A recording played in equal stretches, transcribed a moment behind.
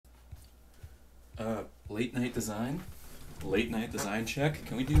Late night design? Late night design check?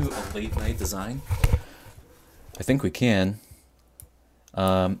 Can we do a late night design? I think we can.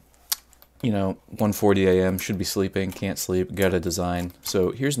 Um, 1:40 a.m., should be sleeping, can't sleep, gotta design.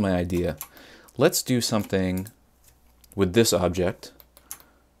 So here's my idea. Let's do something with this object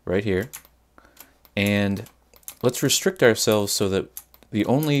right here, and let's restrict ourselves so that the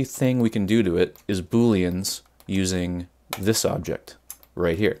only thing we can do to it is booleans using this object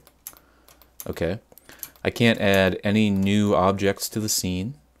right here. Okay? I can't add any new objects to the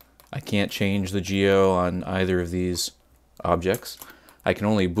scene. I can't change the geo on either of these objects. I can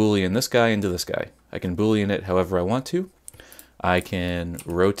only boolean this guy into this guy. I can boolean it however I want to. I can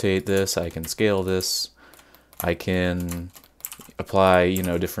rotate this, I can scale this, I can apply,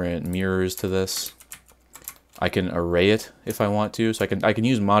 different mirrors to this. I can array it if I want to, so I can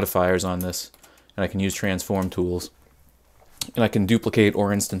use modifiers on this, and I can use transform tools, and I can duplicate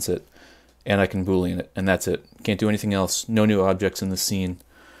or instance it, and I can boolean it, and that's it. Can't do anything else. No new objects in the scene.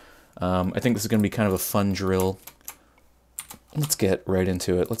 I think this is going to be kind of a fun drill. Let's get right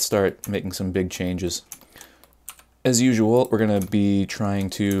into it. Let's start making some big changes. As usual, we're going to be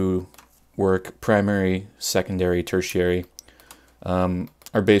trying to work primary, secondary, tertiary.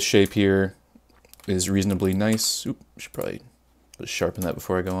 Our base shape here is reasonably nice. Oop, should probably just sharpen that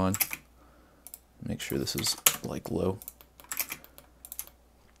before I go on. Make sure this is like low.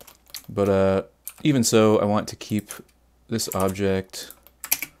 But even so, I want to keep this object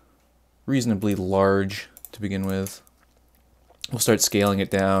reasonably large to begin with. We'll start scaling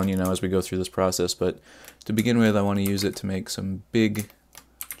it down, as we go through this process, but to begin with, I want to use it to make some big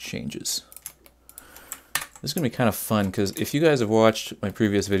changes. This is going to be kind of fun, because if you guys have watched my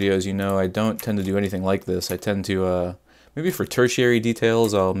previous videos, I don't tend to do anything like this. I tend to, maybe for tertiary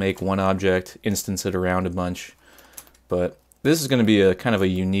details, I'll make one object, instance it around a bunch, but this is going to be a kind of a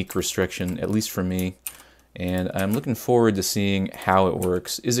unique restriction, at least for me, and I'm looking forward to seeing how it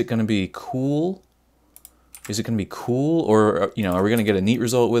works. Is it going to be cool? Is it going to be cool, or, are we going to get a neat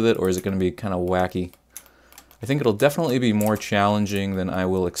result with it, or is it going to be kind of wacky? I think it'll definitely be more challenging than I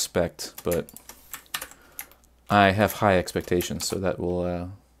will expect, but I have high expectations, so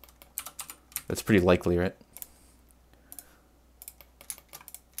that's pretty likely, right?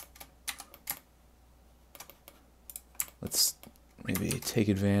 Let's maybe take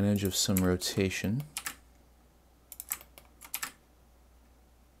advantage of some rotation.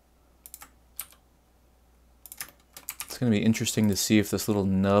 It's going to be interesting to see if this little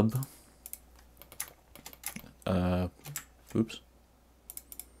nub, oops.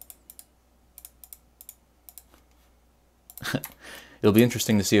 It'll be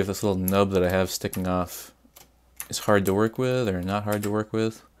interesting to see if this little nub that I have sticking off is hard to work with or not hard to work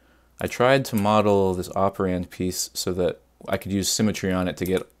with. I tried to model this operand piece so that I could use symmetry on it to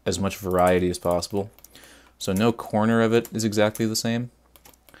get as much variety as possible. So no corner of it is exactly the same.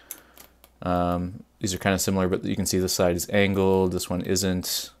 These are kind of similar, but you can see this side is angled, this one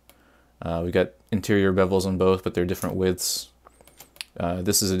isn't. We got interior bevels on both, but they're different widths.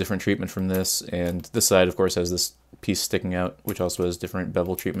 This is a different treatment from this, and this side, of course, has this piece sticking out, which also has different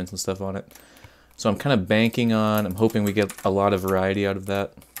bevel treatments and stuff on it. So I'm kind of banking on, I'm hoping we get a lot of variety out of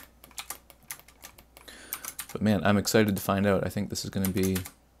that. But man, I'm excited to find out. I think this is going to be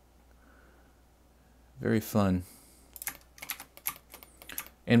very fun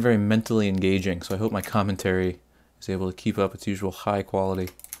and very mentally engaging, so I hope my commentary is able to keep up its usual high quality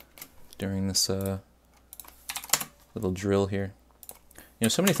during this little drill here.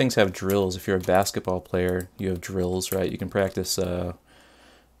 So many things have drills. If you're a basketball player, you have drills, right? You can practice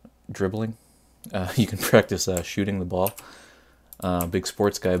dribbling. You can practice shooting the ball. Big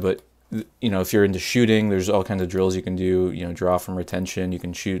sports guy, but if you're into shooting, there's all kinds of drills you can do. Draw from retention. You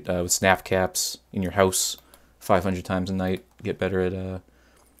can shoot with snap caps in your house 500 times a night. Get better at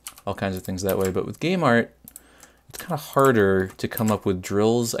all kinds of things that way. But with game art, it's kind of harder to come up with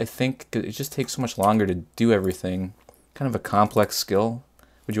drills, I think, 'cause it just takes so much longer to do everything. Kind of a complex skill.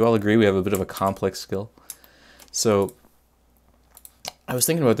 Would you all agree we have a bit of a complex skill? So I was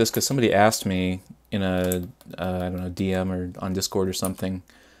thinking about this because somebody asked me in a, I don't know, DM or on Discord or something.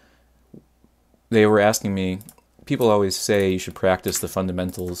 They were asking me, people always say you should practice the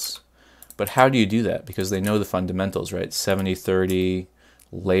fundamentals, but how do you do that? Because they know the fundamentals, right? 70-30,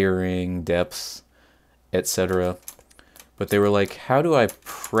 layering, depth, etc. But they were like, how do I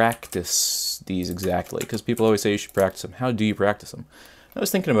practice these exactly? Because people always say you should practice them. How do you practice them? I was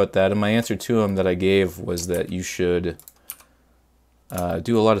thinking about that, and my answer to them that I gave was that you should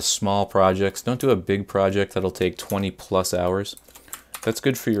do a lot of small projects. Don't do a big project that'll take 20 plus hours. That's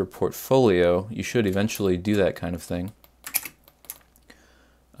good for your portfolio. You should eventually do that kind of thing.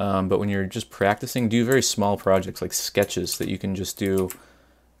 But when you're just practicing, do very small projects like sketches that you can just do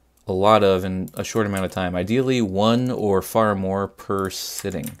a lot of in a short amount of time. Ideally, one or far more per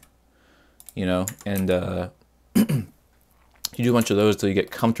sitting, you know, and you do a bunch of those till you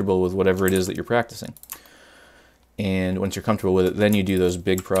get comfortable with whatever it is that you're practicing. And once you're comfortable with it, then you do those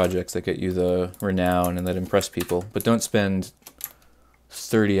big projects that get you the renown and that impress people. But don't spend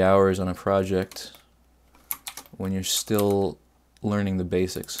 30 hours on a project when you're still learning the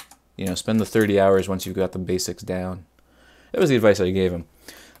basics. You know, spend the 30 hours once you've got the basics down. That was the advice I gave him.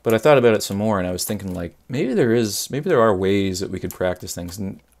 But I thought about it some more, and I was thinking, like, maybe there are ways that we could practice things.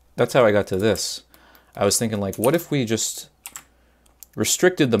 And that's how I got to this. I was thinking, like, what if we just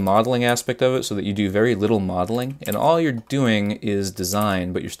restricted the modeling aspect of it so that you do very little modeling, and all you're doing is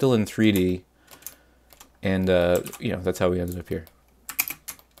design, but you're still in 3D, and you know, that's how we ended up here.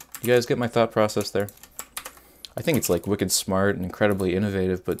 You guys get my thought process there? I think it's like wicked smart and incredibly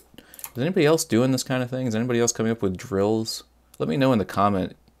innovative, but is anybody else doing this kind of thing? Is anybody else coming up with drills? Let me know in the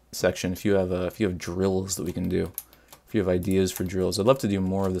comment section if you have drills that we can do, if you have ideas for drills. I'd love to do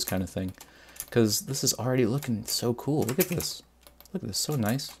more of this kind of thing, because this is already looking so cool. Look at this. Look at this, so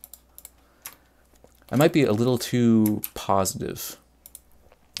nice. I might be a little too positive,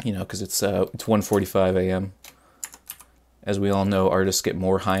 you know, because it's 1:45 a.m. As we all know, artists get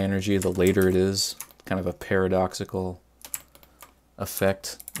more high energy the later it is. Kind of a paradoxical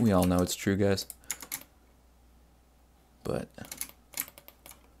effect. We all know it's true, guys. But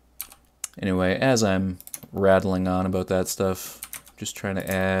anyway, as I'm rattling on about that stuff, just trying to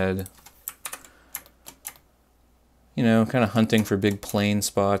add, you know, kind of hunting for big plane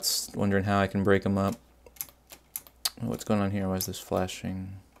spots, wondering how I can break them up. What's going on here? Why is this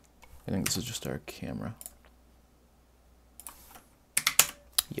flashing? I think this is just our camera.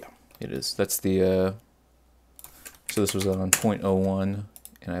 Yeah, it is. That's the, so this was on 0.01,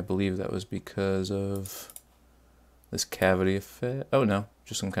 and I believe that was because of this cavity effect. Oh no,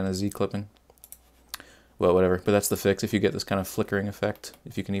 just some kind of Z clipping. Well, whatever, but that's the fix. If you get this kind of flickering effect,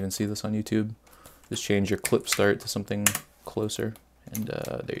 if you can even see this on YouTube, just change your clip start to something closer, and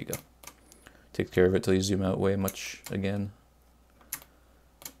there you go. Take care of it till you zoom out way much again.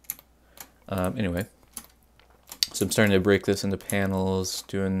 Anyway, so I'm starting to break this into panels,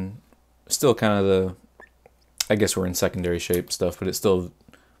 doing still kind of the, I guess we're in secondary shape stuff, but it's still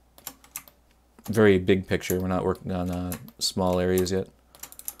very big picture. We're not working on small areas yet.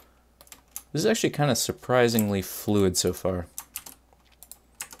 This is actually kind of surprisingly fluid so far.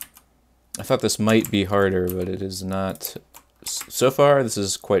 I thought this might be harder, but it is not. So far, this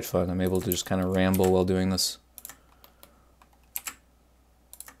is quite fun. I'm able to just kind of ramble while doing this,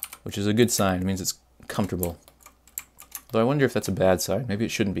 which is a good sign. It means it's comfortable. Though I wonder if that's a bad sign. Maybe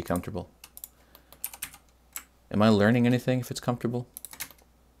it shouldn't be comfortable. Am I learning anything if it's comfortable?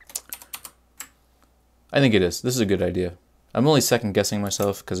 I think it is. This is a good idea. I'm only second guessing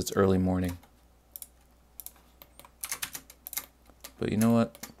myself because it's early morning. But you know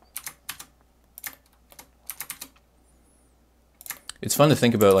what? It's fun to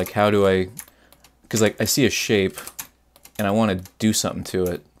think about, like, how do I, because like I see a shape and I want to do something to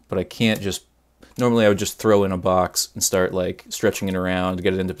it, but I can't just, normally I would just throw in a box and start like stretching it around,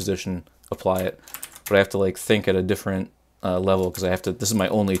 get it into position, apply it. But I have to like think at a different level, because I have to, this is my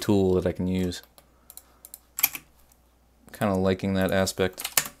only tool that I can use. Kind of liking that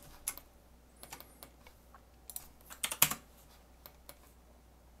aspect.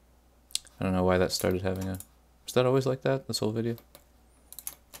 I don't know why that started having a, was that always like that, this whole video?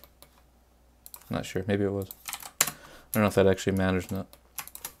 I'm not sure, maybe it was. I don't know if that actually matters or not.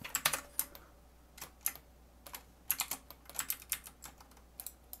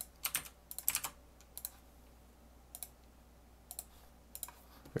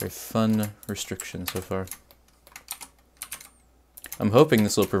 Very fun restriction so far. I'm hoping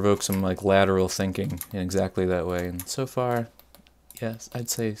this will provoke some like lateral thinking in exactly that way, and so far, yes, I'd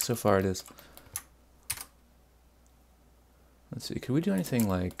say so far it is. Let's see, could we do anything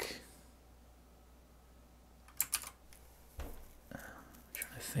like, I'm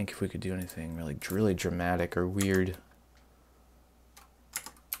trying to think if we could do anything really dramatic or weird.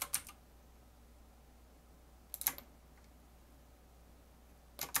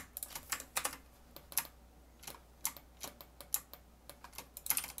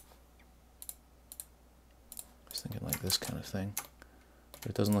 Thinking like this kind of thing, but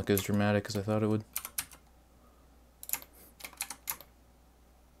it doesn't look as dramatic as I thought it would.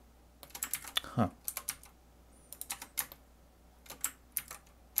 Huh.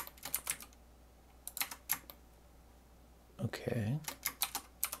 Okay.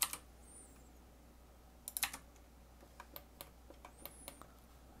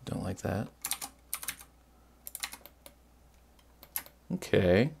 Don't like that.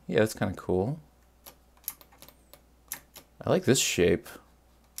 Okay, yeah, that's kind of cool. I like this shape.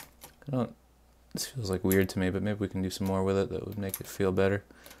 This feels like weird to me, but maybe we can do some more with it that would make it feel better.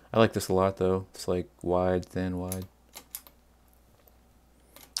 I like this a lot though. It's like wide, thin, wide.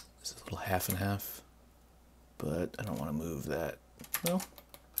 This is a little half and half, but I don't want to move that. No.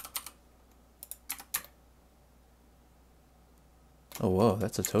 Oh, whoa,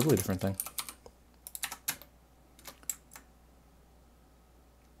 that's a totally different thing.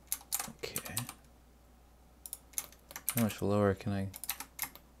 Okay. How much lower can I?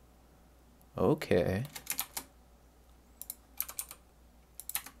 Okay.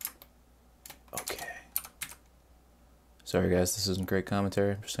 Okay. Sorry guys, this isn't great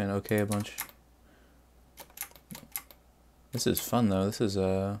commentary. I'm just saying okay a bunch. This is fun though. This is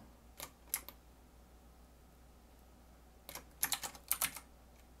I'm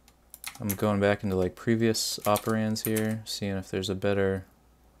going back into like previous operands here, seeing if there's a better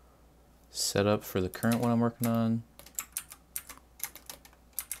setup for the current one I'm working on.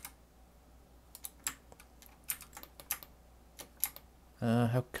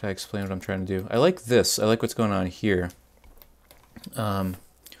 How could I explain what I'm trying to do? I like this. I like what's going on here. Nothing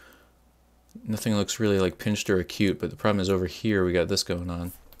looks really like pinched or acute, but the problem is over here we got this going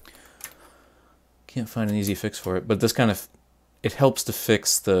on. Can't find an easy fix for it, but this kind of, it helps to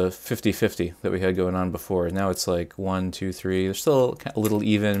fix the 50-50 that we had going on before. Now it's like 1, 2, 3. They're still a little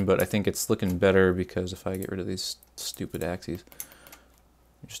even, but I think it's looking better because if I get rid of these stupid axes,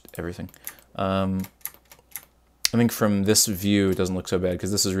 just everything. I think from this view it doesn't look so bad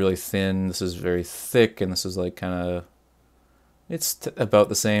because this is really thin, this is very thick, and this is like kind of, it's about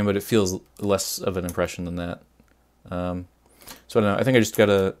the same, but it feels less of an impression than that. So I don't know, I think I just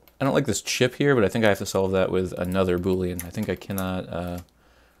gotta, I don't like this chip here, but I think I have to solve that with another Boolean. I think I cannot,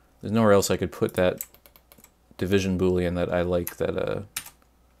 there's nowhere else I could put that division Boolean that I like that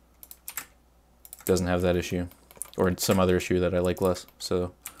doesn't have that issue, or some other issue that I like less.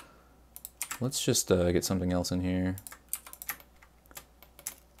 So let's just get something else in here.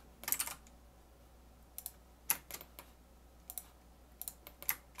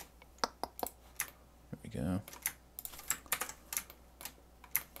 There we go.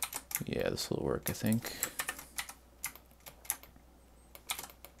 Yeah, this will work, I think.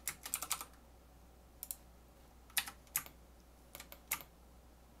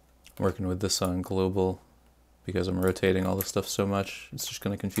 Working with this on global because I'm rotating all this stuff so much. It's just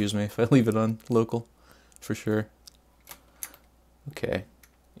going to confuse me if I leave it on local, for sure. Okay,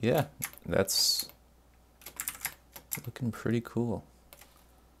 yeah, that's looking pretty cool.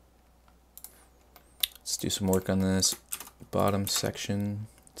 Let's do some work on this bottom section.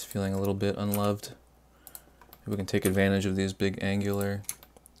 It's feeling a little bit unloved. Maybe we can take advantage of these big angular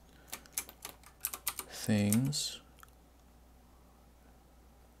things.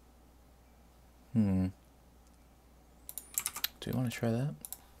 Do we want to try that?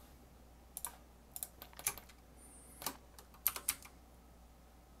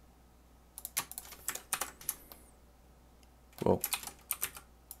 Whoa.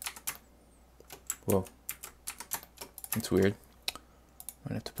 Whoa. That's weird.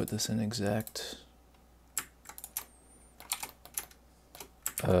 Might have to put this in exact.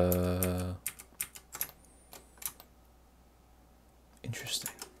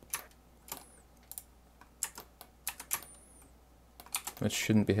 Interesting. That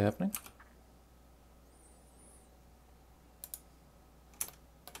shouldn't be happening.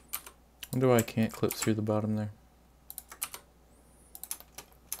 Wonder why I can't clip through the bottom there.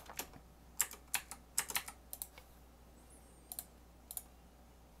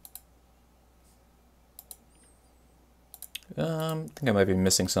 I think I might be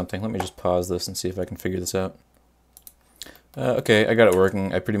missing something. Let me just pause this and see if I can figure this out. Okay, I got it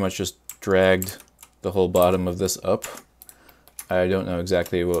working. I pretty much just dragged the whole bottom of this up. I don't know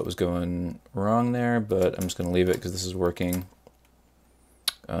exactly what was going wrong there, but I'm just going to leave it because this is working.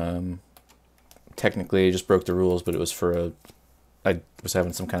 Technically, I just broke the rules, but it was for a... I was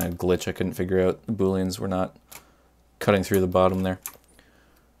having some kind of glitch I couldn't figure out. The Booleans were not cutting through the bottom there.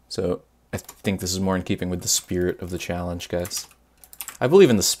 So I think this is more in keeping with the spirit of the challenge, guys. I believe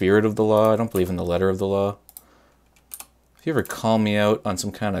in the spirit of the law. I don't believe in the letter of the law. If you ever call me out on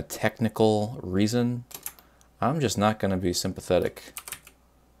some kind of technical reason, I'm just not going to be sympathetic.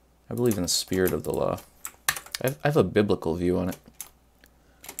 I believe in the spirit of the law. I have a biblical view on it.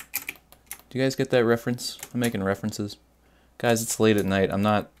 Do you guys get that reference? I'm making references. Guys, it's late at night. I'm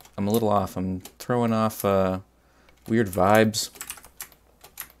a little off. I'm throwing off weird vibes.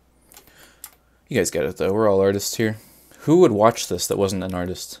 You guys get it though. We're all artists here. Who would watch this that wasn't an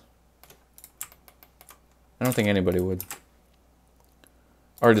artist? I don't think anybody would.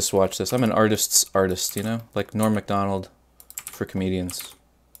 Artists watch this. I'm an artist's artist, you know? Like Norm Macdonald for comedians.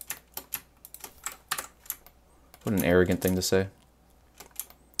 What an arrogant thing to say.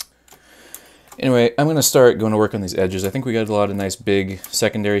 Anyway, I'm going to start going to work on these edges. I think we got a lot of nice big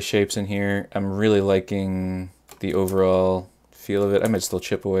secondary shapes in here. I'm really liking the overall feel of it. I might still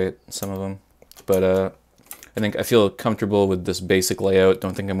chip away at some of them. But I think I feel comfortable with this basic layout.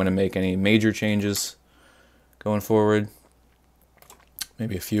 Don't think I'm going to make any major changes going forward.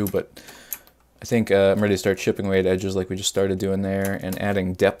 Maybe a few, but I think I'm ready to start chipping away at edges like we just started doing there and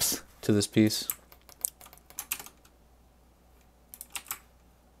adding depth to this piece.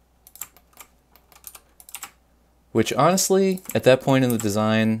 Which honestly, at that point in the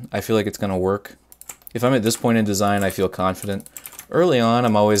design, I feel like it's going to work. If I'm at this point in design, I feel confident. Early on,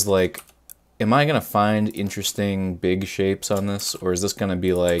 I'm always like, am I going to find interesting big shapes on this? Or is this going to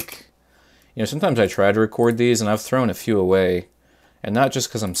be like, you know, sometimes I try to record these and I've thrown a few away. And not just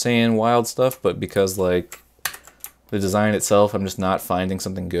because I'm saying wild stuff, but because like the design itself, I'm just not finding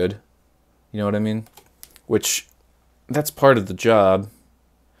something good. You know what I mean? Which, that's part of the job.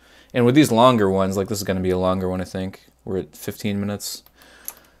 And with these longer ones, like this is going to be a longer one, I think. We're at 15 minutes.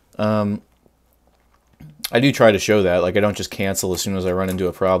 I do try to show that. Like I don't just cancel as soon as I run into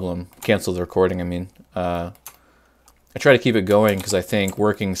a problem. Cancel the recording, I mean. I try to keep it going because I think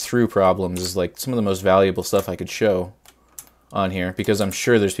working through problems is like some of the most valuable stuff I could show on here. Because I'm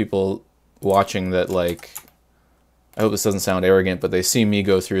sure there's people watching that like, I hope this doesn't sound arrogant, but they see me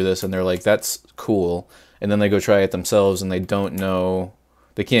go through this and they're like, that's cool. And then they go try it themselves and they don't know,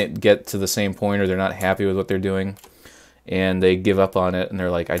 they can't get to the same point or they're not happy with what they're doing. And they give up on it and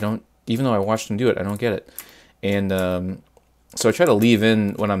they're like, I don't, even though I watched them do it, I don't get it. And so I try to leave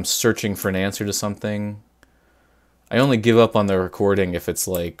in when I'm searching for an answer to something. I only give up on the recording if it's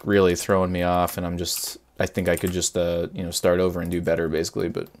like really throwing me off and I'm just, I think I could just, you know, start over and do better basically.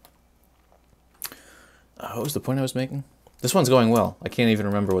 But what was the point I was making? This one's going well. I can't even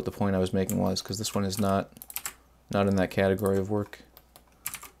remember what the point I was making was because this one is not in that category of work.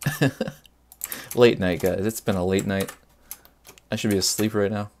 Late night, guys. It's been a late night. I should be asleep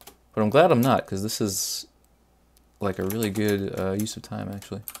right now. But I'm glad I'm not, because this is like a really good use of time,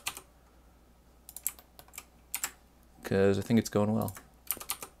 actually. Because I think it's going well.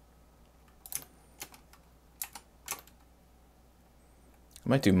 I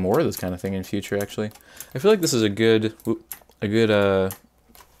might do more of this kind of thing in future, actually. I feel like this is a good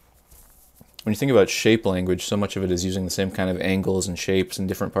when you think about shape language, so much of it is using the same kind of angles and shapes and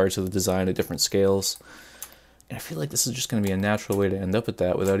different parts of the design at different scales. And I feel like this is just going to be a natural way to end up at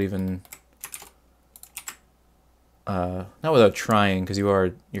that without even, not without trying, because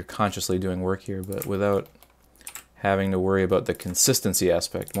you're consciously doing work here, but without having to worry about the consistency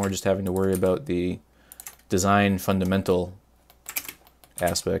aspect, more just having to worry about the design fundamental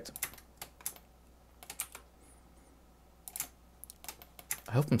aspect.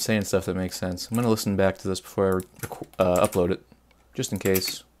 I hope I'm saying stuff that makes sense. I'm going to listen back to this before I upload it, just in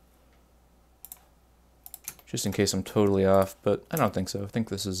case. Just in case I'm totally off, but I don't think so. I think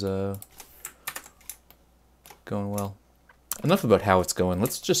this is going well. Enough about how it's going.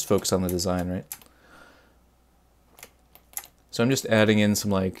 Let's just focus on the design, right? So I'm just adding in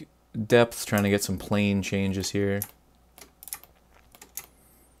some like depth, trying to get some plane changes here.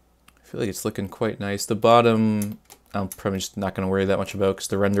 I feel like it's looking quite nice. The bottom, I'm probably just not going to worry that much about because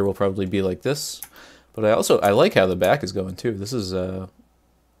the render will probably be like this. But I like how the back is going too. This is a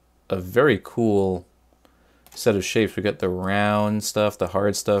very cool set of shapes. We got the round stuff, the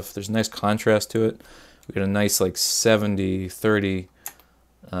hard stuff. There's a nice contrast to it. We got a nice like 70-30.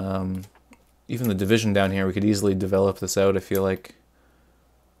 Even the division down here, we could easily develop this out, I feel like.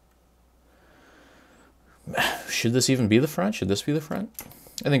 Should this even be the front? Should this be the front?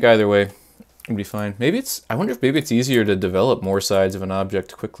 I think either way it'd be fine. I wonder if maybe it's easier to develop more sides of an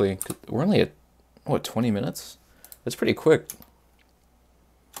object quickly. We're only at, what, 20 minutes? That's pretty quick.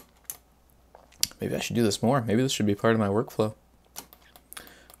 Maybe I should do this more. Maybe this should be part of my workflow.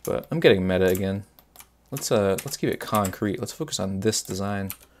 But I'm getting meta again. Let's keep it concrete. Let's focus on this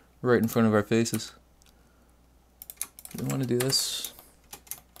design right in front of our faces. We want to do this.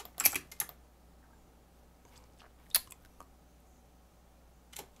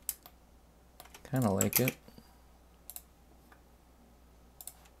 Kind of like it.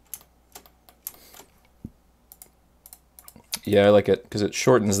 Yeah, I like it because it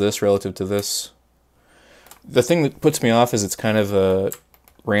shortens this relative to this. The thing that puts me off is it's kind of a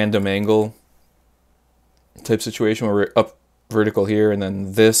random angle type situation where we're up vertical here and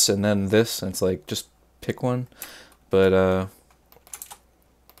then this, and it's like just pick one. But, oh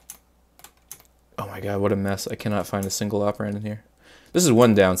my god, what a mess. I cannot find a single operand in here. This is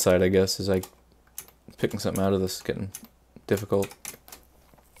one downside, I guess, is like picking something out of this is getting difficult.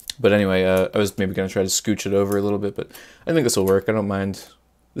 But anyway, I was maybe going to try to scooch it over a little bit, but I think this will work. I don't mind.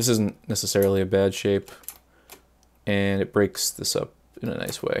 This isn't necessarily a bad shape, and it breaks this up in a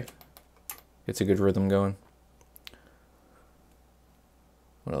nice way. Gets a good rhythm going.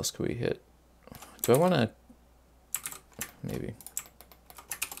 What else could we hit? Do I want to... maybe...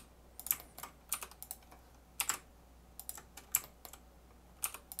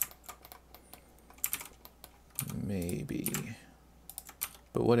 maybe...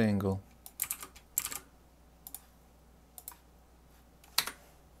 but what angle?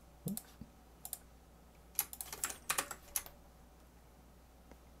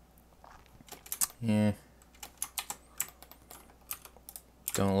 Yeah.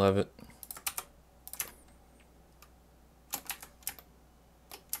 Don't love it.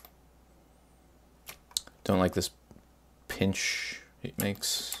 Don't like this pinch it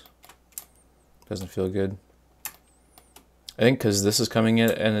makes. Doesn't feel good. I think because this is coming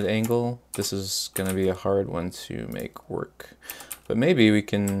at an angle, this is going to be a hard one to make work. But maybe we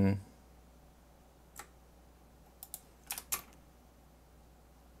can...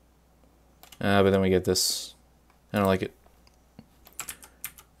 but then we get this. I don't like it.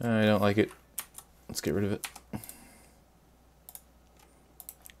 I don't like it. Let's get rid of it.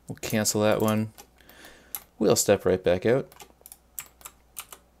 We'll cancel that one. We'll step right back out.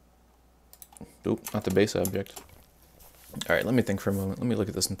 Oop, not the base object. Alright, let me think for a moment. Let me look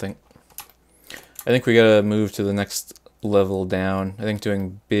at this and think. I think we gotta move to the next level down. I think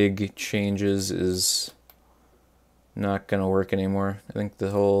doing big changes is not gonna work anymore. I think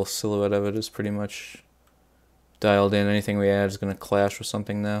the whole silhouette of it is pretty much dialed in. Anything we add is gonna clash with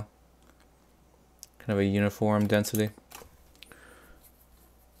something now. Kind of a uniform density.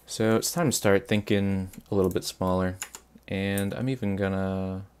 So it's time to start thinking a little bit smaller. And I'm even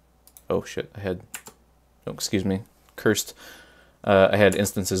gonna... oh shit, I had... oh, excuse me. Cursed. I had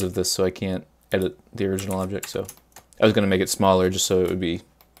instances of this, so I can't edit the original object, so I was going to make it smaller just so it would be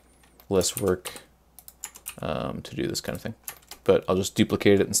less work to do this kind of thing. But I'll just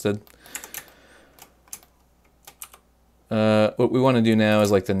duplicate it instead. What we want to do now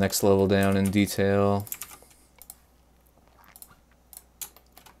is like the next level down in detail.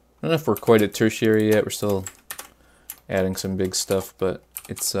 I don't know if we're quite at tertiary yet. We're still adding some big stuff, but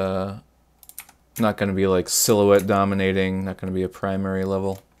it's not going to be like silhouette dominating, not going to be a primary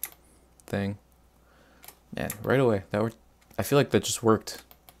level thing. Man, right away, that worked. I feel like that just worked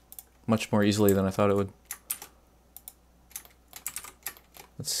much more easily than I thought it would.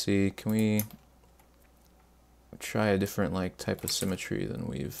 Let's see, can we try a different like type of symmetry than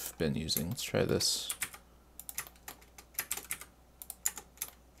we've been using? Let's try this.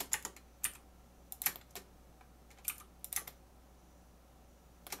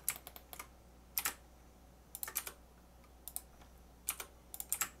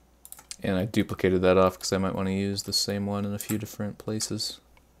 And I duplicated that off because I might want to use the same one in a few different places.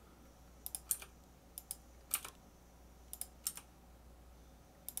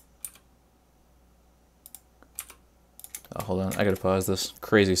 Oh, hold on, I gotta pause this.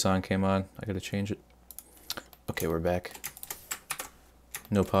 Crazy song came on, I gotta change it. Okay, we're back.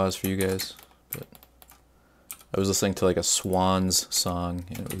 No pause for you guys, but I was listening to like a Swans song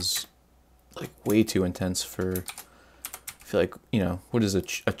and it was like way too intense for... I feel like, you know, what is a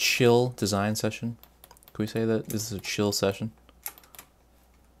chill design session? Can we say that this is a chill session?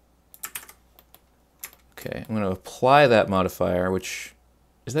 Okay, I'm going to apply that modifier, which,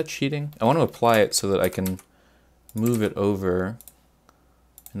 is that cheating? I want to apply it so that I can move it over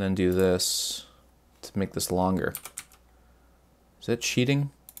and then do this to make this longer. Is that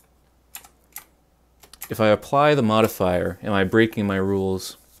cheating? If I apply the modifier, am I breaking my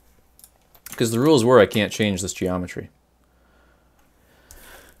rules? Because the rules were I can't change this geometry.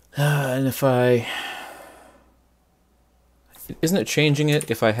 And if I... isn't it changing it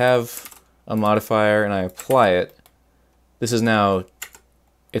if I have a modifier and I apply it? This is now...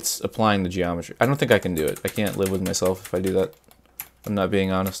 it's applying the geometry. I don't think I can do it. I can't live with myself if I do that. I'm not being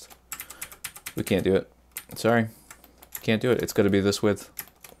honest. We can't do it. Sorry. Can't do it. It's got to be this width.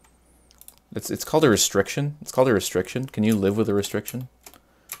 It's called a restriction. It's called a restriction. Can you live with a restriction?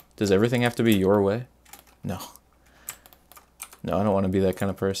 Does everything have to be your way? No. No, I don't want to be that kind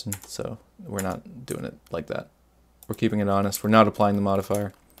of person, so we're not doing it like that. We're keeping it honest. We're not applying the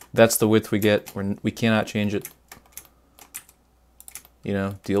modifier. That's the width we get. We cannot change it. You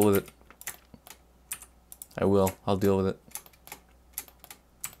know, deal with it. I will. I'll deal with it.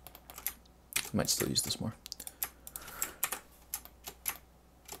 I might still use this more.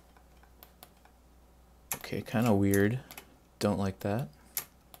 Okay, kind of weird. Don't like that.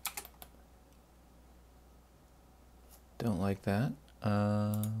 Don't like that.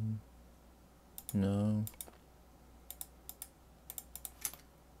 No.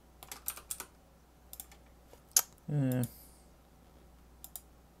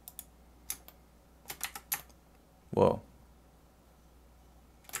 Whoa.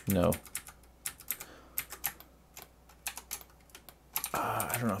 No.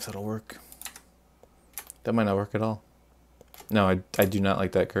 I don't know if that'll work. That might not work at all. No, I do not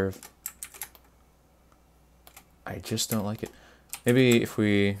like that curve. I just don't like it. Maybe if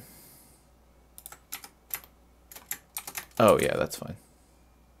we... Oh, yeah, that's fine.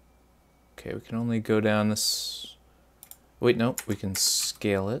 Okay, we can only go down this... Wait, no, we can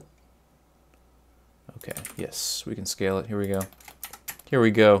scale it. Okay, yes, we can scale it. Here we go. Here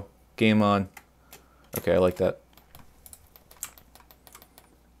we go. Game on. Okay, I like that.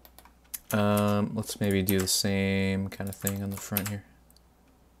 Let's maybe do the same kind of thing on the front here.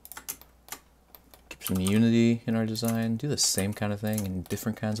 Keep some unity in our design. Do the same kind of thing in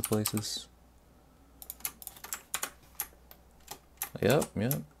different kinds of places. Yep,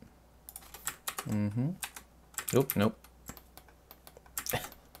 yep. Nope, nope.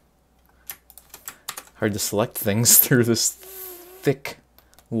 Hard to select things through this thick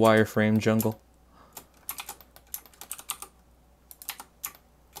wireframe jungle.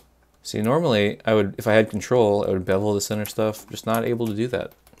 See, normally I would, if I had control, I would bevel the center stuff. Just not able to do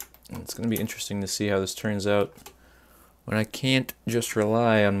that. And it's going to be interesting to see how this turns out when I can't just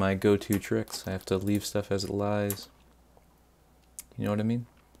rely on my go-to tricks. I have to leave stuff as it lies. You know what I mean?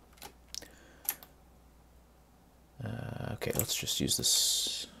 Okay, let's just use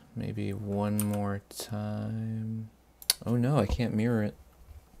this maybe one more time. Oh no, I can't mirror it.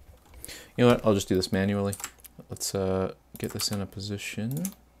 You know what? I'll just do this manually. Let's get this in a position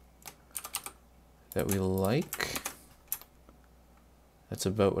that we like. That's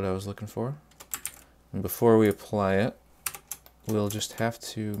about what I was looking for. And before we apply it, we'll just have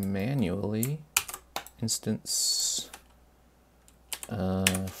to manually instance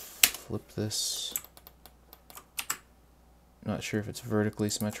flip this. Not sure if it's vertically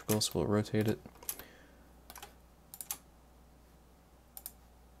symmetrical, so we'll rotate it.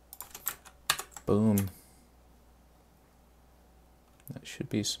 Boom. That should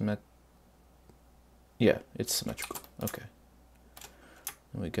be symmetrical. Yeah, it's symmetrical. Okay.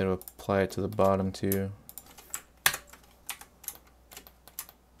 And we got to apply it to the bottom too.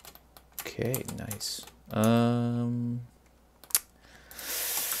 Okay, nice. Kind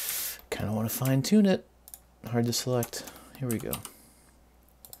of want to fine tune it. Hard to select. Here we go.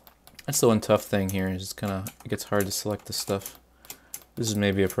 That's the one tough thing here, is it gets hard to select this stuff. This is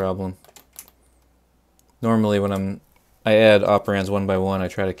maybe a problem. Normally when I add operands one by one, I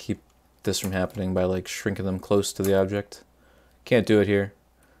try to keep this from happening by like shrinking them close to the object. Can't do it here,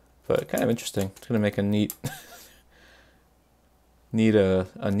 but kind of interesting. It's gonna make a neat,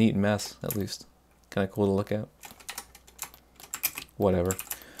 a neat mess at least. Kind of cool to look at. Whatever.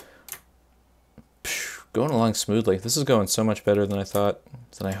 Going along smoothly. This is going so much better than I thought,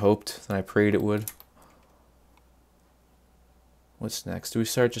 than I hoped, than I prayed it would. What's next? Do we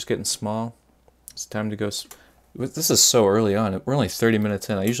start just getting small? It's time to go. This is so early on. We're only 30 minutes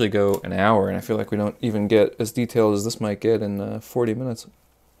in. I usually go an hour, and I feel like we don't even get as detailed as this might get in 40 minutes.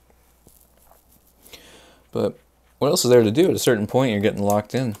 But what else is there to do? At a certain point, you're getting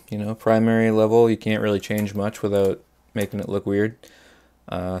locked in. You know, primary level, you can't really change much without making it look weird.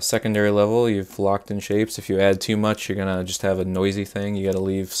 Secondary level, you've locked in shapes. If you add too much, you're gonna just have a noisy thing. You gotta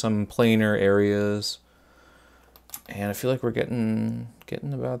leave some planar areas. And I feel like we're getting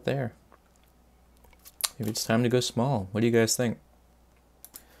about there. Maybe it's time to go small. What do you guys think?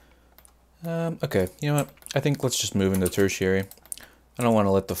 Okay, you know what? I think let's just move into tertiary. I don't want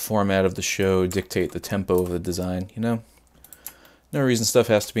to let the format of the show dictate the tempo of the design, you know? No reason stuff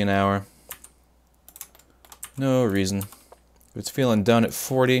has to be an hour. No reason. If it's feeling done at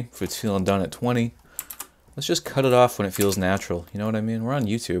 40, if it's feeling done at 20, let's just cut it off when it feels natural. You know what I mean? We're on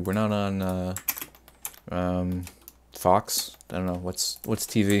YouTube. We're not on Fox. I don't know. What's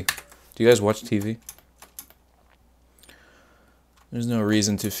TV? Do you guys watch TV? There's no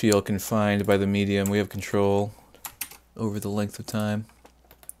reason to feel confined by the medium. We have control over the length of time.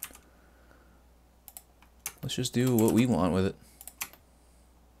 Let's just do what we want with it.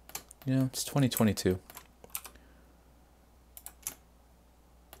 You know, it's 2022.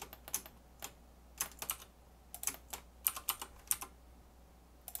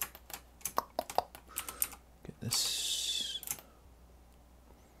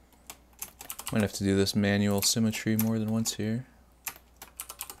 Might have to do this manual symmetry more than once here.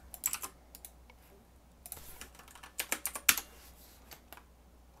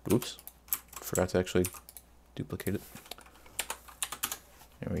 Oops, forgot to actually duplicate it.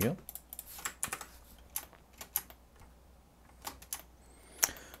 There we go.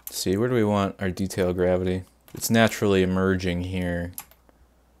 Let's see, where do we want our detail gravity? It's naturally emerging here,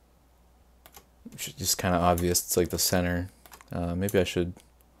 which is just kind of obvious. It's like the center. Maybe I should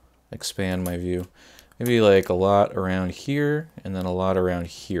expand my view. Maybe like a lot around here and then a lot around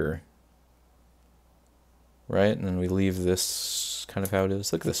here. Right? And then we leave this kind of how it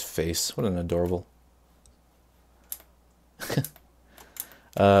is. Look at this face. What an adorable.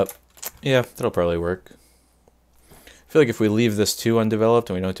 Yeah, that'll probably work. I feel like if we leave this too undeveloped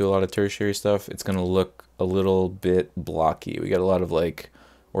and we don't do a lot of tertiary stuff, it's going to look a little bit blocky. We got a lot of like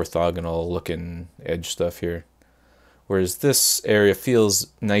orthogonal looking edge stuff here. Whereas this area feels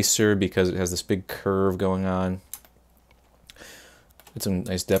nicer because it has this big curve going on. It's some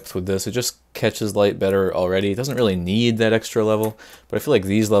nice depth with this. It just catches light better already. It doesn't really need that extra level, but I feel like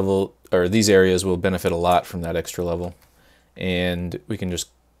these areas will benefit a lot from that extra level. And we can just,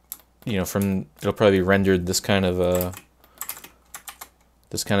 you know, it'll probably be rendered this kind of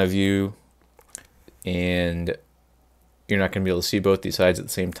view, and you're not going to be able to see both these sides at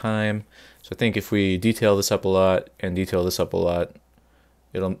the same time. So I think if we detail this up a lot and detail this up a lot,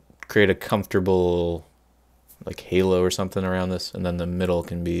 it'll create a comfortable like halo or something around this, and then the middle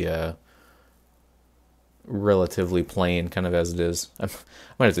can be relatively plain, kind of as it is. I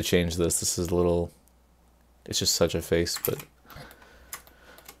might have to change this. This is a little, it's just such a face, but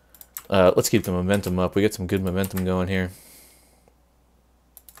let's keep the momentum up. We get some good momentum going here.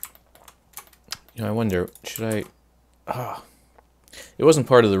 You know, I wonder, should I... It wasn't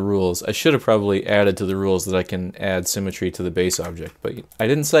part of the rules. I should have probably added to the rules that I can add symmetry to the base object, but I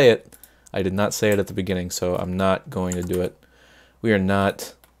didn't say it. I did not say it at the beginning, so I'm not going to do it. We're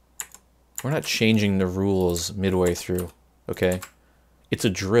not changing the rules midway through, okay? It's a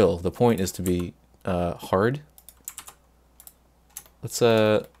drill. The point is to be hard. Let's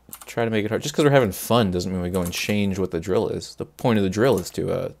try to make it hard. Just because we're having fun doesn't mean we go and change what the drill is. The point of the drill is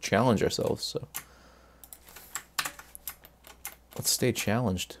to challenge ourselves, so let's stay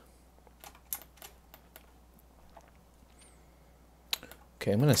challenged.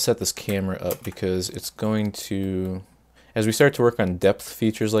 Okay, I'm going to set this camera up because it's going to, as we start to work on depth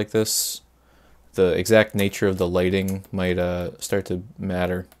features like this, the exact nature of the lighting might start to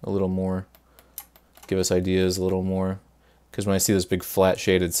matter a little more, give us ideas a little more. Because when I see this big flat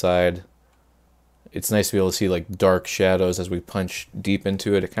shaded side, it's nice to be able to see like dark shadows as we punch deep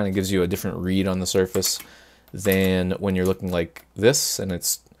into it. It kind of gives you a different read on the surface than when you're looking like this, and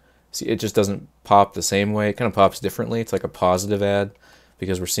it just doesn't pop the same way. It kind of pops differently. It's like a positive add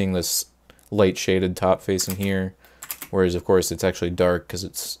because we're seeing this light shaded top facing here, whereas of course it's actually dark because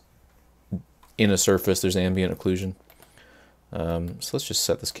it's in a surface. There's ambient occlusion. So let's just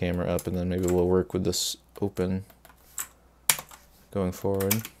set this camera up, and then maybe we'll work with this open going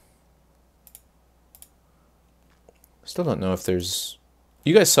forward. Still don't know if there's...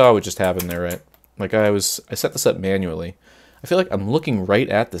 You guys saw what just happened there, right? Like I set this up manually. I feel like I'm looking right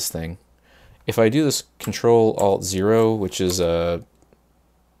at this thing. If I do this Control-Alt-0, which is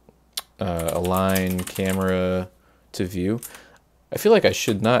align camera to view, I feel like I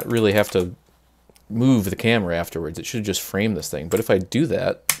should not really have to move the camera afterwards. It should just frame this thing. But if I do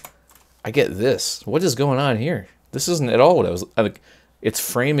that, I get this. What is going on here? This isn't at all what I was... It's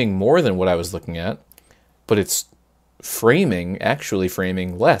framing more than what I was looking at, but it's actually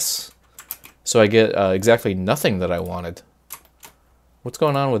framing less. So I get exactly nothing that I wanted. What's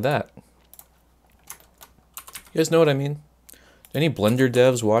going on with that? You guys know what I mean? Any Blender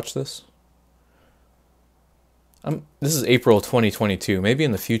devs watch this? This is April 2022. Maybe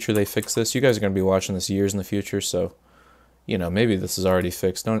in the future they fix this. You guys are going to be watching this years in the future, so you know, maybe this is already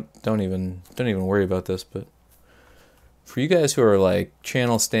fixed. Don't even worry about this, but for you guys who are like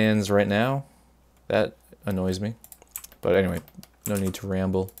channel stands right now, that annoys me. But anyway, no need to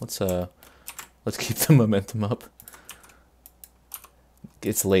ramble. Let's keep the momentum up.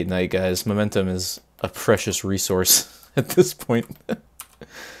 It's late night, guys. Momentum is a precious resource at this point.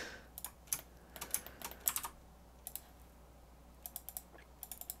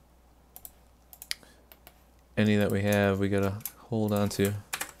 Any that we have, we gotta hold on to.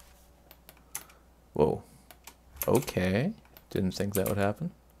 Whoa. Okay. Didn't think that would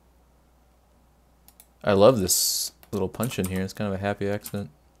happen. I love this little punch in here. It's kind of a happy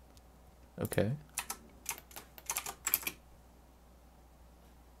accident. Okay.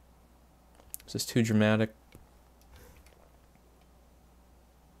 Is this too dramatic?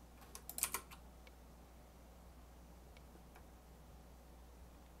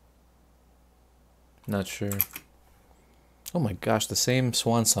 Not sure. Oh my gosh, the same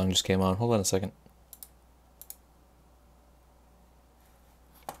swan song just came on. Hold on a second.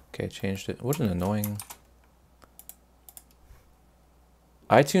 Okay, changed it. What an annoying...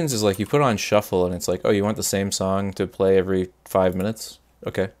 iTunes is like, you put on shuffle and it's like, oh, you want the same song to play every 5 minutes?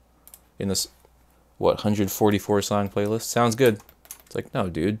 Okay. In this, what, 144 song playlist? Sounds good. It's like, no,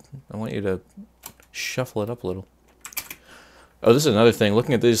 dude. I want you to shuffle it up a little. Oh, this is another thing.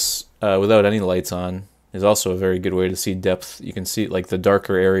 Looking at this without any lights on is also a very good way to see depth. You can see like the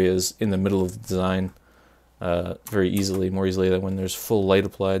darker areas in the middle of the design very easily, more easily than when there's full light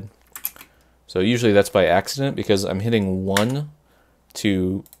applied. So usually that's by accident because I'm hitting 1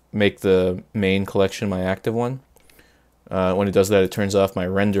 to make the main collection my active one. When it does that, it turns off my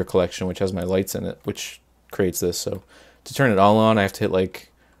render collection, which has my lights in it, which creates this. So to turn it all on, I have to hit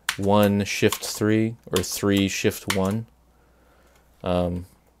like 1 shift 3 or 3 shift 1.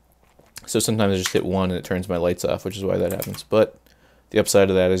 So sometimes I just hit 1 and it turns my lights off, which is why that happens. But the upside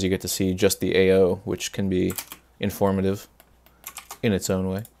of that is you get to see just the AO, which can be informative in its own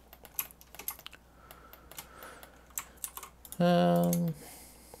way.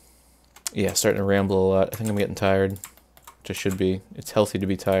 Yeah, starting to ramble a lot. I think I'm getting tired, which I should be. It's healthy to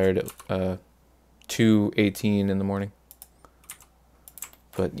be tired at 2:18 in the morning.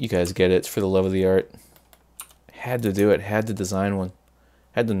 But you guys get it. It's for the love of the art. Had to do it. Had to design one.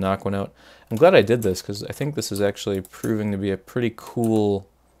 Had to knock one out. I'm glad I did this because I think this is actually proving to be a pretty cool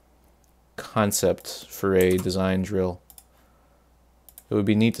concept for a design drill. It would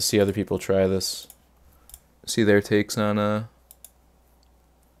be neat to see other people try this. See their takes on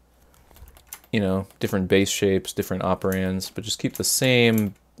you know, different base shapes, different operands, but just keep the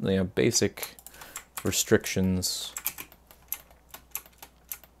same, you know, basic restrictions.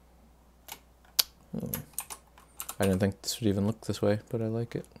 I didn't think this would even look this way, but I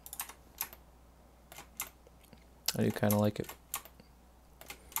like it. I do kind of like it.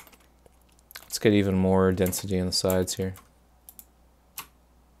 Let's get even more density on the sides here.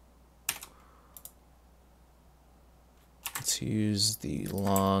 Let's use the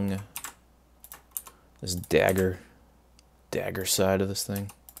long, this dagger side of this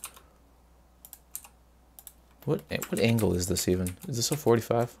thing. What angle is this even? Is this a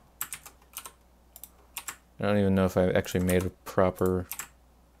 45? I don't even know if I actually made a proper...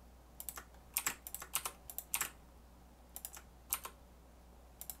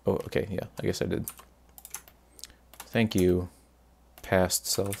 Oh, okay, yeah, I guess I did. Thank you, past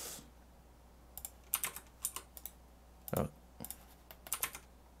self. Oh.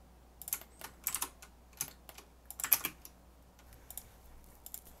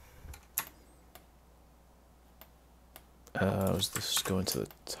 Was this going to the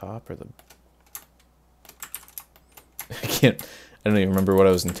top or the... I don't even remember what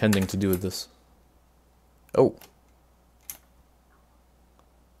I was intending to do with this. Oh.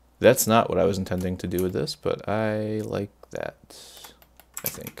 That's not what I was intending to do with this, but I like that, I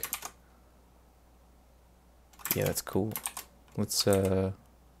think. Yeah, that's cool. Let's,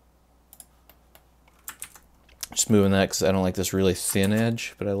 just moving that because I don't like this really thin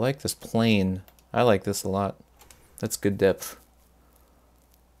edge, but I like this plane. I like this a lot. That's good depth.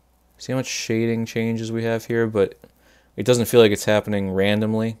 See how much shading changes we have here, but it doesn't feel like it's happening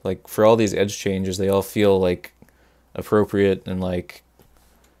randomly. Like for all these edge changes, they all feel like appropriate and like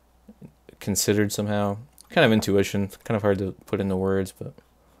considered somehow. Kind of intuition, kind of hard to put into words, but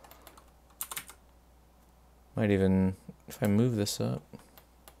might even, if I move this up.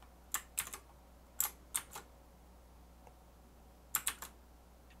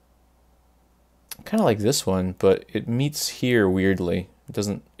 Kind of like this one, but it meets here weirdly. It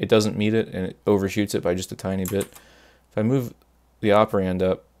doesn't meet it, and it overshoots it by just a tiny bit. If I move the operand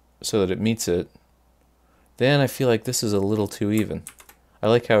up so that it meets it, then I feel like this is a little too even. I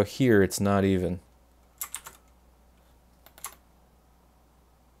like how here it's not even.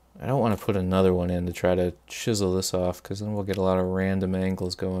 I don't want to put another one in to try to chisel this off, because then we'll get a lot of random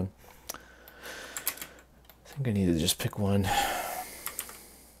angles going. I think I need to just pick one.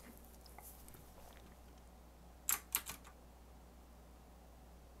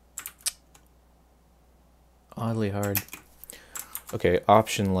 Oddly hard. Okay,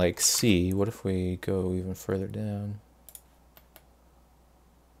 option like C. What if we go even further down?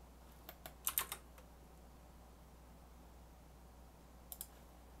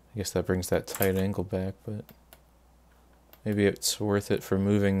 I guess that brings that tight angle back, but maybe it's worth it for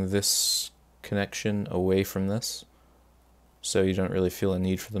moving this connection away from this, so you don't really feel a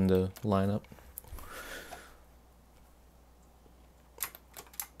need for them to line up.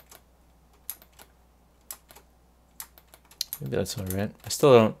 Maybe that's alright. I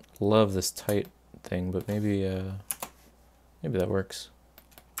still don't love this tight thing, but maybe Maybe that works.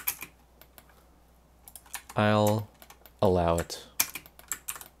 I'll allow it.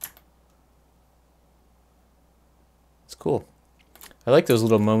 It's cool. I like those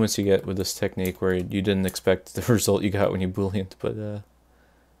little moments you get with this technique where you didn't expect the result you got when you booleaned, but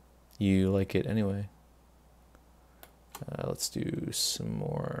you like it anyway. Let's do some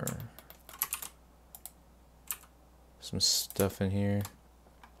stuff in here.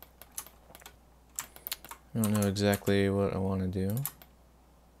 I don't know exactly what I want to do.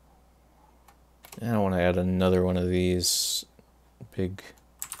 I don't want to add another one of these big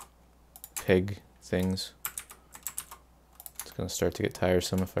peg things. It's going to start to get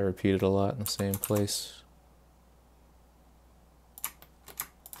tiresome if I repeat it a lot in the same place.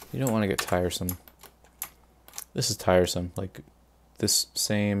 You don't want to get tiresome. This is tiresome, like this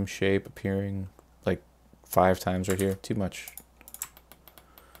same shape appearing like 5 times right here, too much.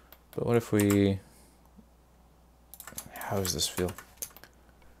 But what if we, how does this feel?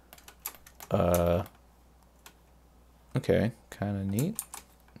 Okay, kind of neat.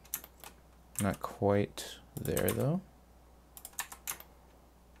 Not quite there though.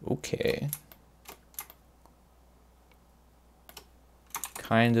 Okay.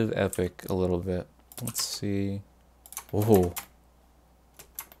 Kind of epic a little bit. Let's see. Whoa.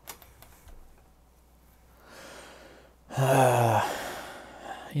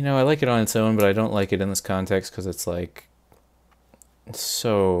 You know, I like it on its own, but I don't like it in this context because it's like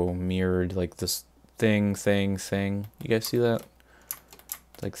so mirrored, like this thing. You guys see that?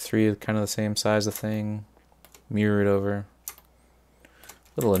 It's like 3 kind of the same size of thing, mirrored over. A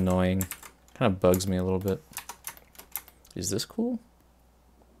little annoying. Kind of bugs me a little bit. Is this cool?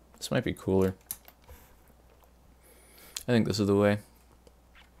 This might be cooler. I think this is the way.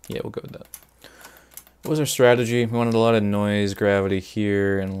 Yeah, we'll go with that. What was our strategy? We wanted a lot of noise, gravity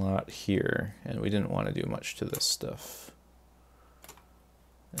here, and a lot here. And we didn't want to do much to this stuff.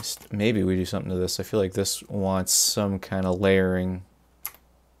 Maybe we do something to this. I feel like this wants some kind of layering,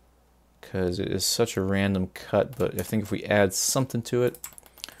 because it is such a random cut, but I think if we add something to it,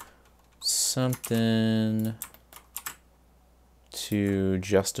 something to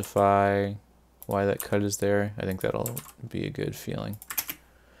justify why that cut is there, I think that'll be a good feeling.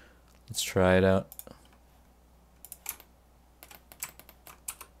 Let's try it out.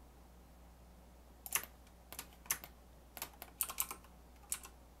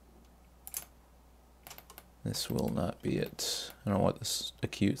 This will not be it. I don't want this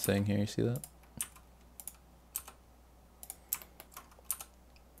acute thing here, you see that?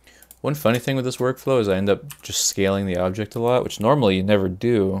 One funny thing with this workflow is I end up just scaling the object a lot, which normally you never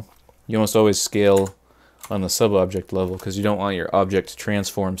do. You almost always scale on the sub-object level because you don't want your object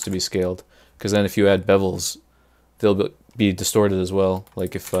transforms to be scaled, because then if you add bevels, they'll be distorted as well.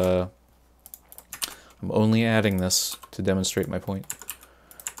 Like if I'm only adding this to demonstrate my point.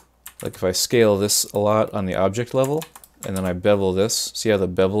 Like if I scale this a lot on the object level, and then I bevel this, see how the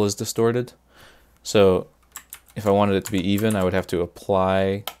bevel is distorted? So if I wanted it to be even, I would have to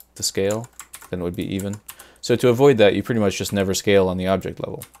apply the scale, then it would be even. So to avoid that, you pretty much just never scale on the object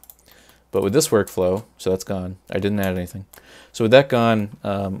level. But with this workflow, so that's gone. I didn't add anything. So with that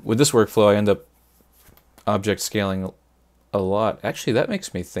gone, with this workflow, I end up object scaling a lot. Actually, that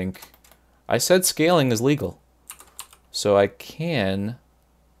makes me think, I said scaling is legal. So I can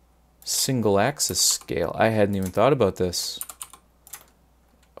single axis scale. I hadn't even thought about this.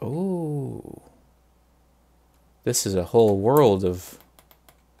 Oh. This is a whole world of...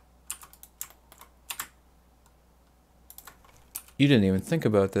 You didn't even think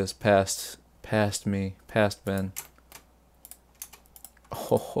about this past me, past Ben.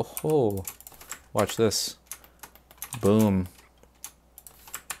 Oh, ho, ho. Watch this. Boom.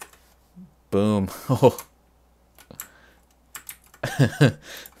 Boom. Oh.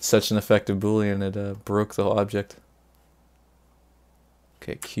 Such an effective Boolean, it broke the whole object.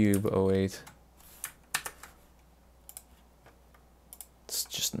 Okay, cube 08. Let's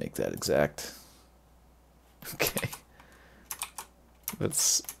just make that exact. Okay.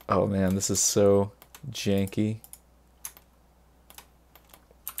 That's, oh man, this is so janky.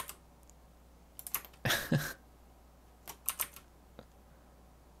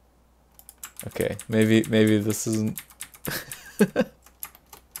 Okay, maybe this isn't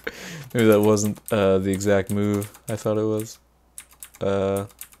maybe that wasn't the exact move I thought it was. Okay,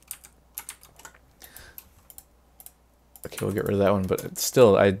 we'll get rid of that one, but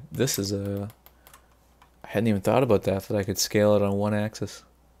still, this is a... I hadn't even thought about that I could scale it on one axis.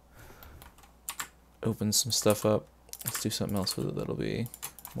 Open some stuff up. Let's do something else with it that'll be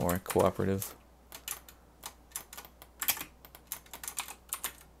more cooperative.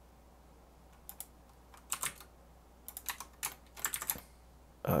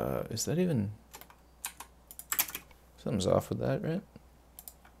 Is that even... Something's off with that, right?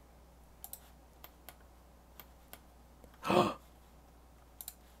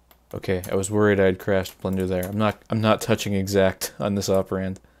 Okay, I was worried I'd crashed Blender there. I'm not touching exact on this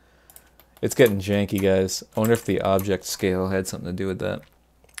operand. It's getting janky, guys. I wonder if the object scale had something to do with that.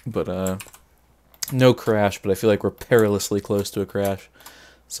 But no crash, but I feel like we're perilously close to a crash.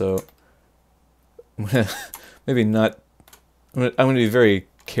 So I'm gonna maybe not. I'm gonna be very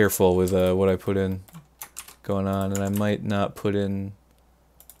careful with what I put in going on, and I might not put in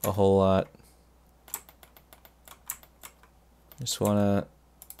a whole lot. Just wanna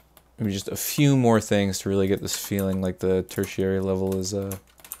maybe just a few more things to really get this feeling like the tertiary level is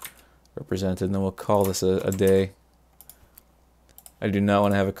represented, and then we'll call this a day. I do not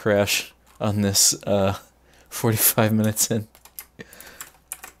want to have a crash on this 45 minutes in.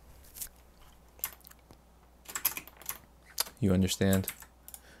 You understand?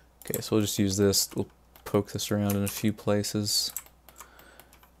 Okay, so we'll just use this. We'll poke this around in a few places.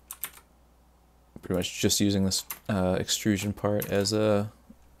 Pretty much just using this extrusion part as a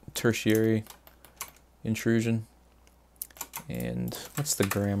tertiary intrusion. And what's the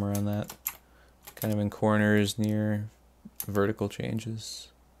grammar on that? Kind of in corners near vertical changes.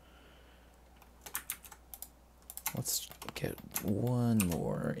 Let's get one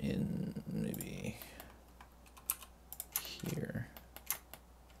more in maybe here.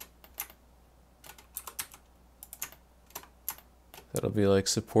 That'll be like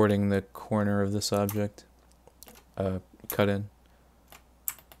supporting the corner of this object. Cut in.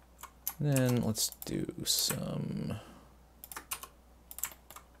 And then let's do some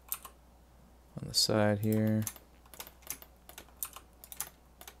on the side here.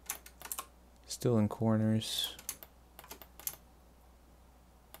 Still in corners.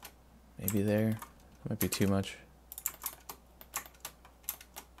 Maybe there. Might be too much.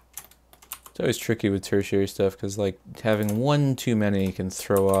 It's always tricky with tertiary stuff because like having one too many can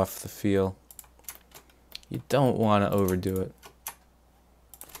throw off the feel. You don't want to overdo it.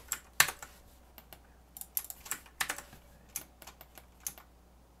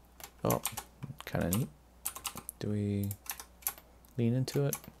 Oh, kind of neat. Do we lean into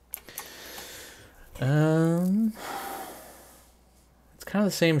it? It's kind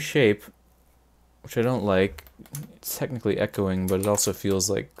of the same shape, which I don't like. It's technically echoing, but it also feels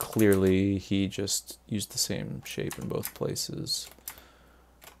like clearly he just used the same shape in both places.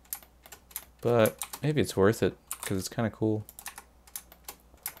 But maybe it's worth it because it's kind of cool.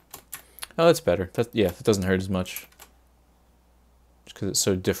 Oh, it's better. Yeah, that doesn't hurt as much. Just because it's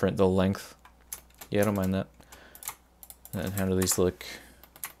so different, the length. Yeah, I don't mind that. And how do these look?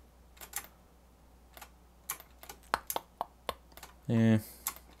 Yeah.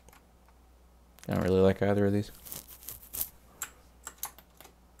 I don't really like either of these.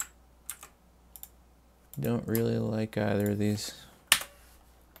 Don't really like either of these.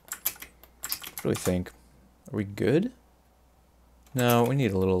 What do we think? Are we good? No, we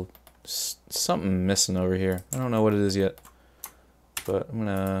need a little something missing over here. I don't know what it is yet, but I'm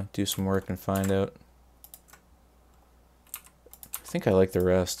gonna do some work and find out. I think I like the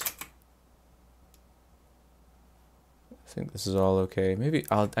rest. I think this is all okay. Maybe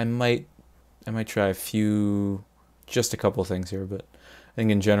I might try a few, just a couple things here, but I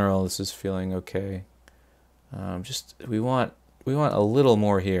think in general this is feeling okay. Just we want a little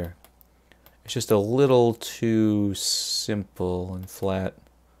more here. It's just a little too simple and flat.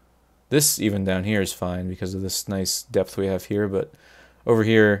 This even down here is fine because of this nice depth we have here, but over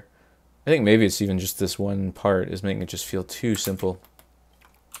here, I think maybe it's even just this one part is making it just feel too simple.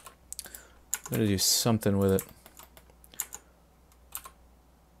 I'm gonna do something with it.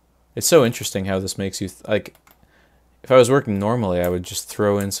 It's so interesting how this makes you, like, if I was working normally, I would just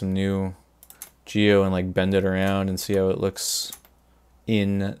throw in some new geo and like bend it around and see how it looks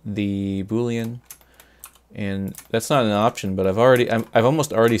in the Boolean. And that's not an option, but I've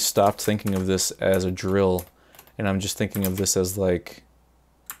almost already stopped thinking of this as a drill, and I'm just thinking of this as like,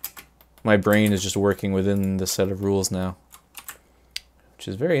 my brain is just working within the set of rules now, which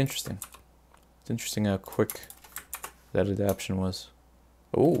is very interesting. It's interesting how quick that adaptation was.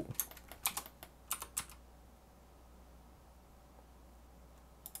 Oh.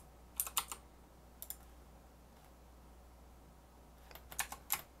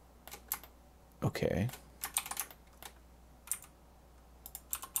 Okay.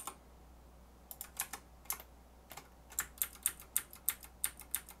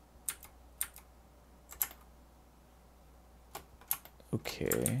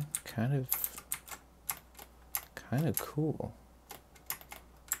 Okay, kind of cool.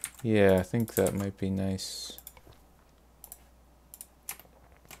 Yeah, I think that might be nice.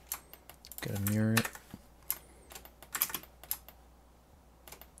 Gotta mirror it.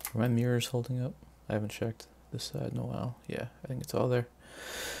 Are my mirrors holding up? I haven't checked this side in a while. Yeah, I think it's all there.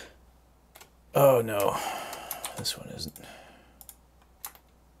 Oh no, this one isn't.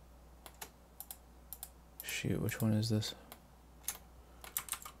 Shoot, which one is this?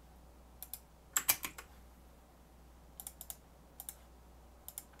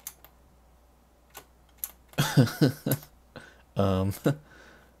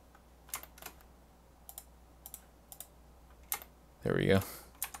 There we go.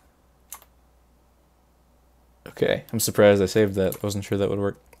 Okay, I'm surprised I saved that. I wasn't sure that would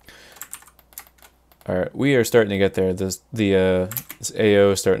work. Alright, we are starting to get there. This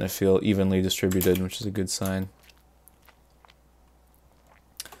AO is starting to feel evenly distributed, which is a good sign.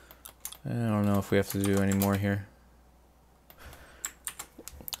 I don't know if we have to do any more here.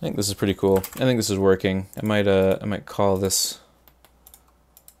 I think this is pretty cool. I think this is working. I might call this.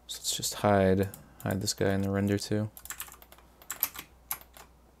 So let's just hide this guy in the render too.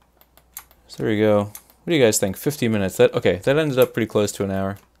 So there we go. What do you guys think? 50 minutes. That ended up pretty close to an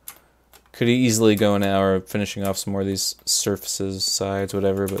hour. Could easily go an hour finishing off some more of these surfaces, sides,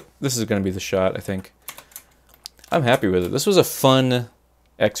 whatever, but this is going to be the shot, I think. I'm happy with it. This was a fun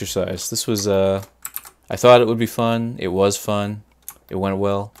exercise. This was, I thought it would be fun. It was fun. It went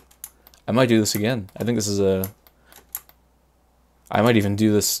well. I might do this again. I think this is I might even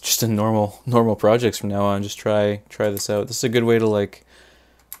do this just in normal projects from now on. Just try this out. This is a good way to, like,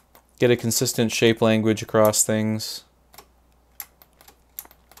 get a consistent shape language across things.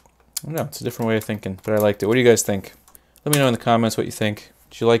 I don't know, it's a different way of thinking, but I liked it. What do you guys think? Let me know in the comments what you think.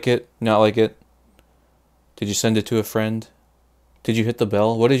 Did you like it? Not like it? Did you send it to a friend? Did you hit the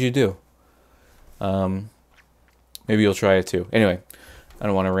bell? What did you do? Maybe you'll try it too. Anyway, I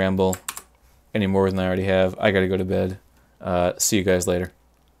don't want to ramble any more than I already have. I gotta go to bed. See you guys later.